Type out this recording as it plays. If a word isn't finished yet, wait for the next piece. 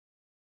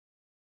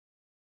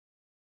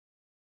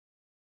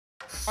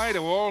Why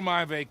do all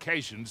my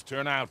vacations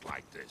turn out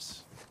like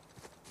this?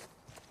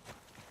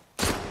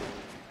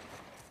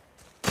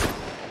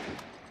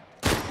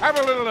 Have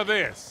a little of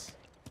this.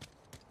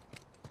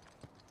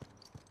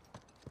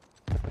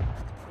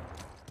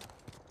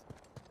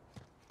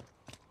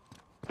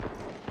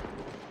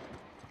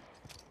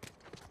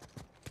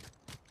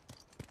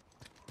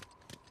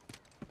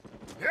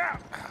 Yeah.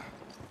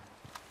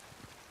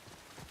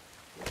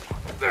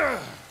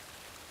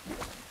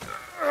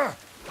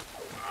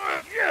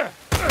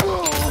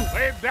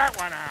 Leave that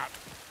one out.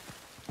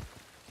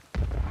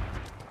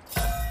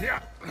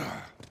 Yeah.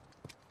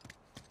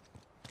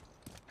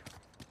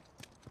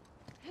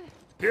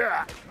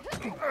 Yeah.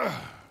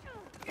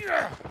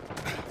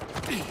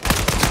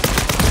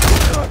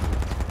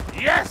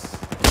 Yes!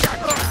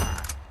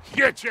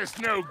 You're just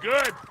no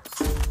good.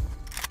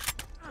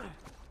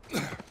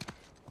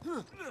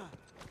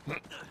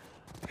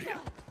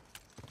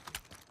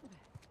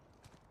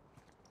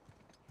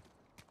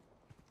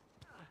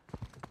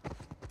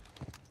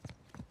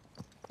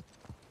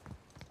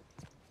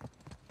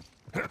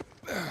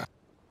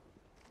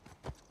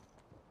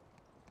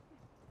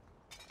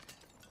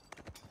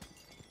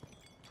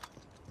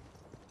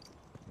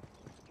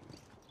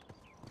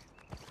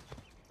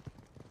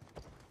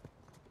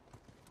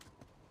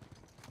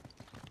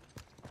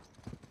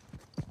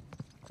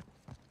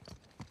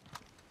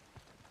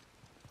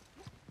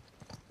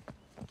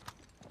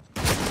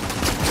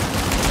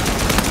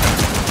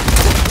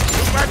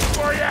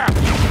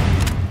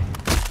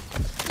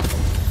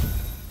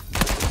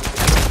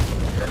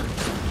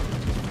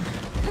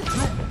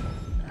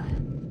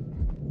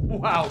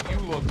 Wow, you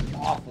look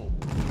awful.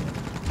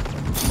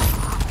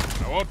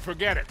 I won't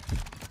forget it.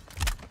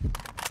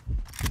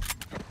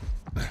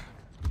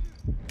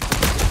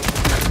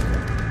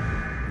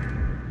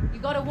 You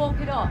gotta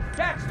walk it off.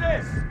 Catch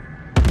this!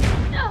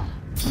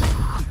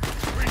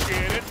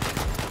 Appreciate it.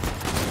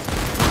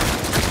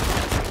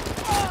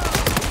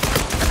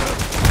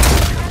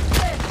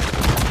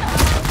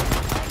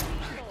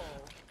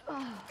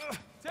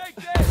 Take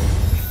this!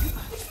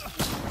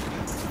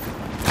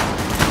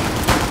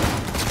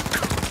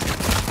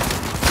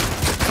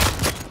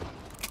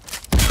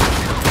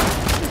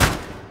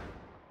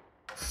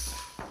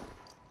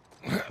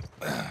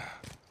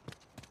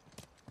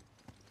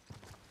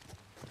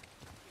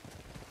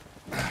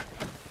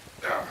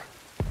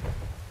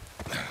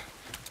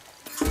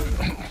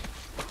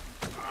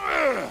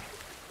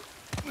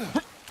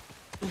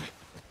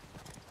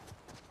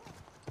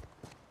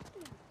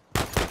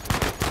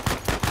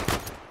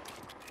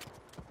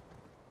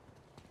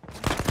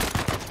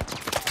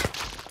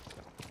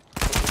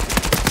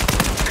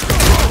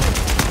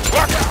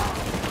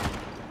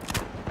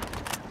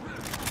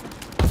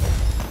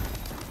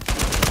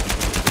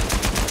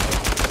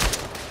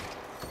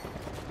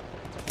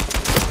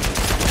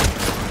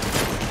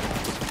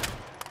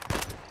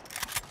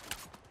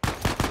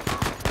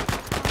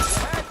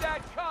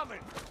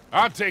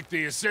 I'll take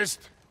the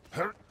assist.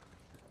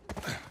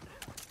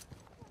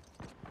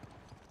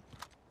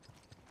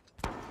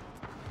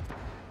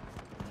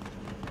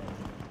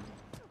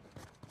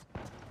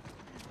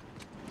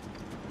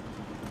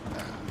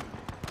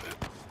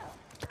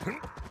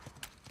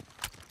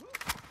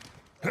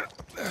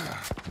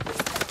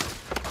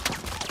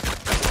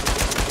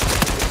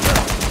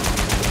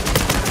 How'd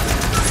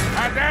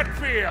that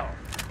feel?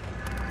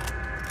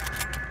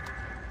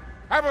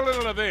 Have a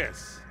little of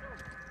this.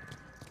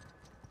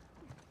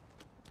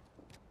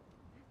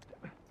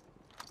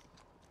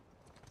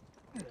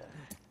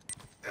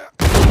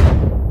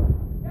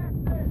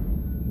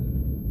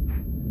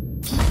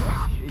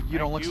 You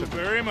don't look Thank so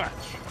you very much.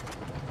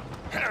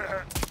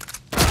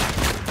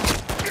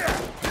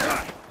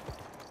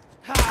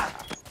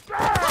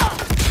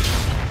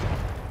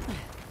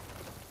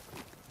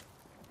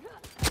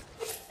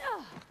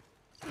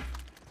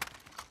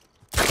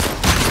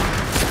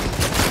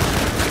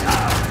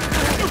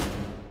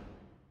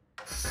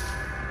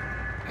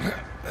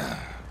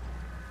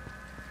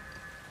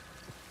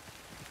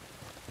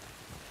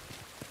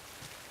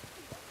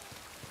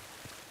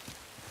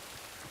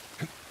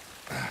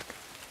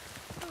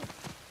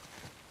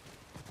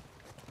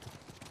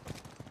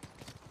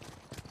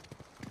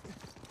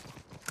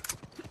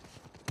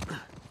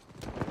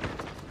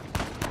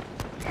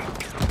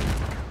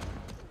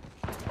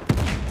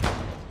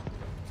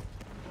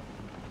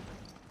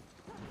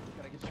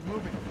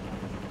 moving.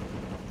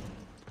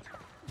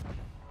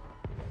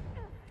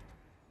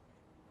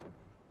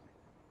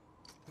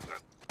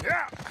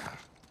 Yeah.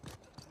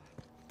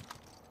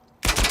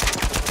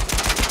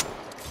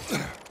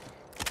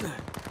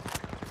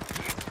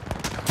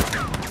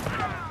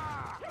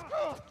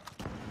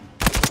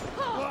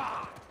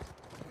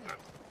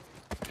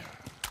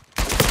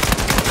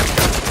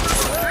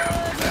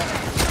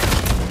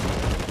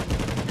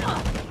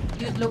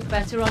 You'd look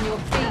better on your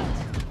feet.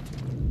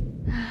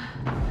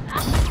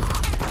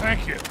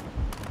 Thank you.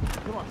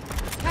 Come on.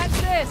 Catch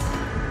this!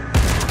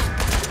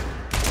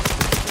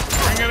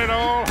 Bringing it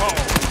all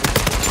home.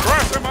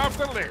 Cross him off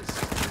the list.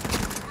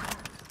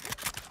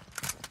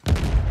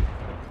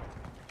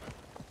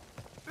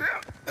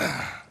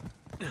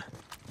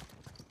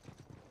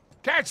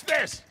 Catch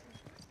this!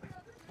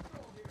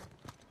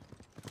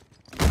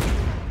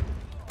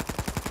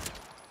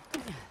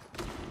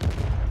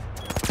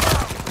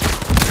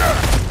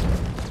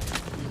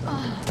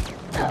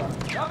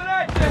 Coming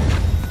at you!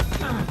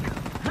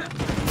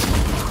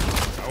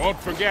 I won't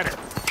forget it.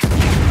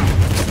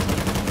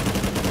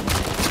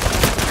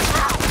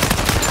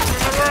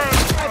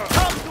 I've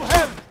come to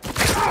him!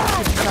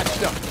 Get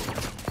catched up.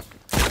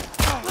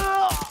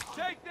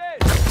 Take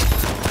this!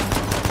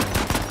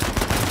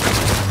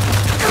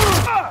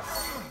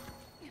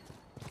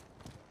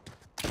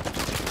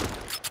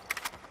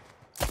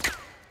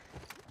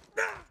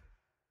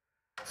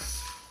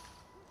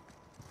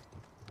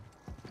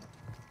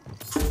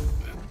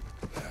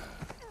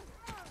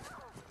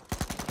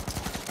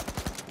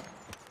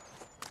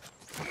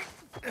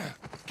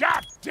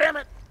 God damn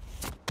it!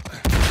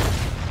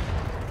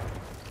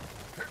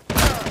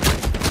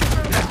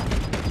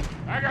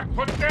 I got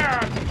put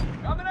down.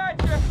 Coming at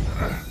you!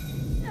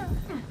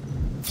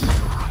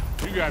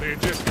 You got here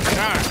just in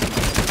time.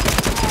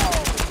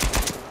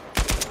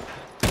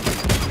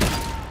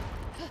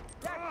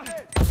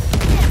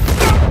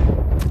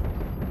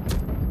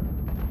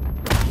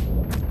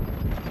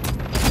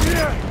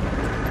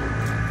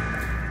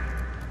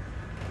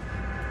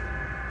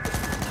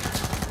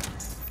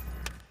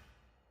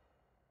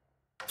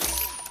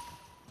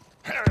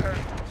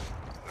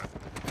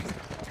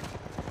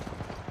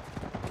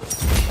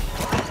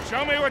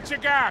 Show me what you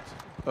got.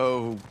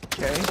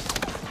 Okay.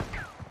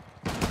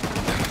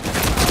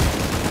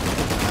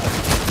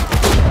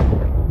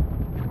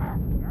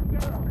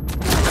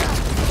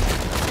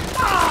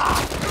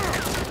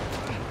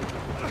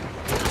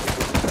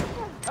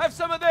 Have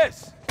some of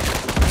this!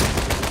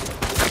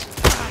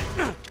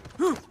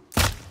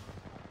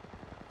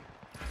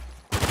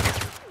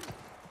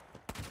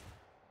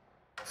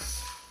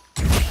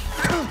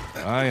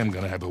 I am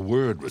gonna have a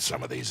word with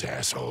some of these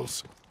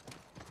assholes.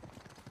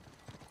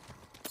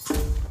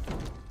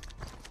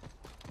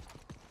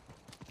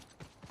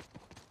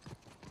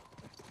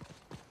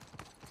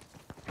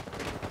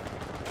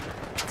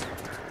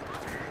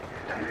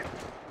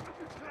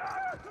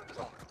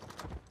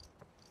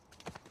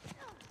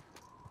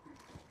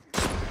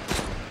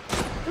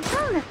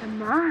 Don't let the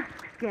mask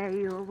scare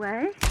you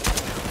away.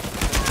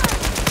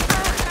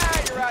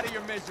 Ah, you're out of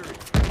your misery.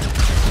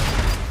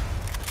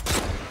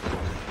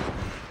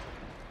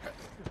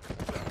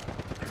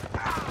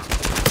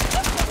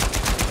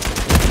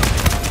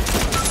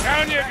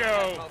 Down you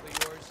go. Probably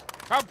yours.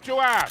 Helped you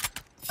out.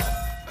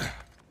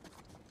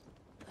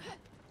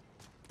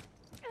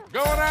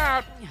 Going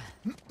out.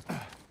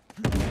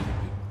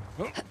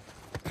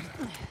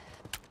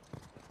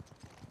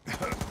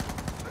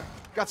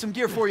 Got some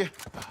gear for you.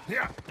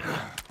 Yeah.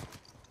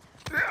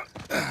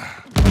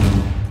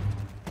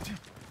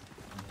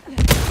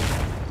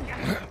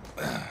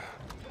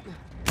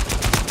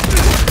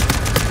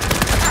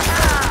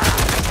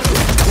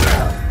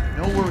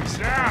 No worries.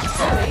 Yeah.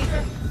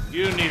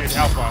 You needed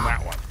help on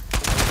that one.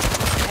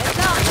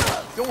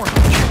 Don't worry.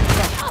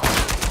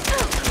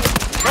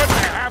 Couldn't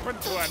have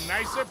happened to a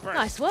nicer person.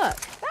 Nice work.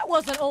 That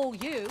wasn't all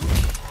you.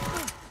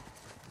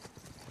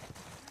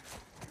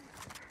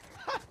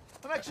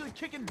 I'm actually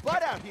kicking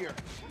butt out here.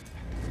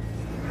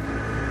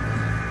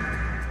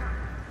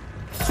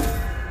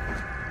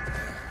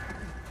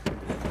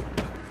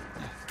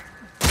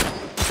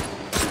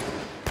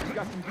 You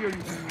got some gear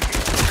you can use.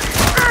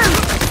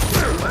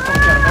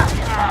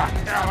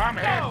 Hell, I'm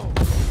hit.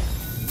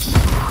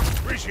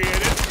 Appreciate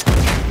it.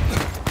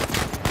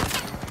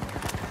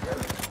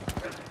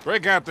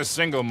 Break out the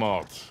single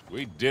malt.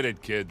 We did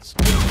it, kids.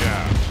 Good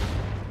job.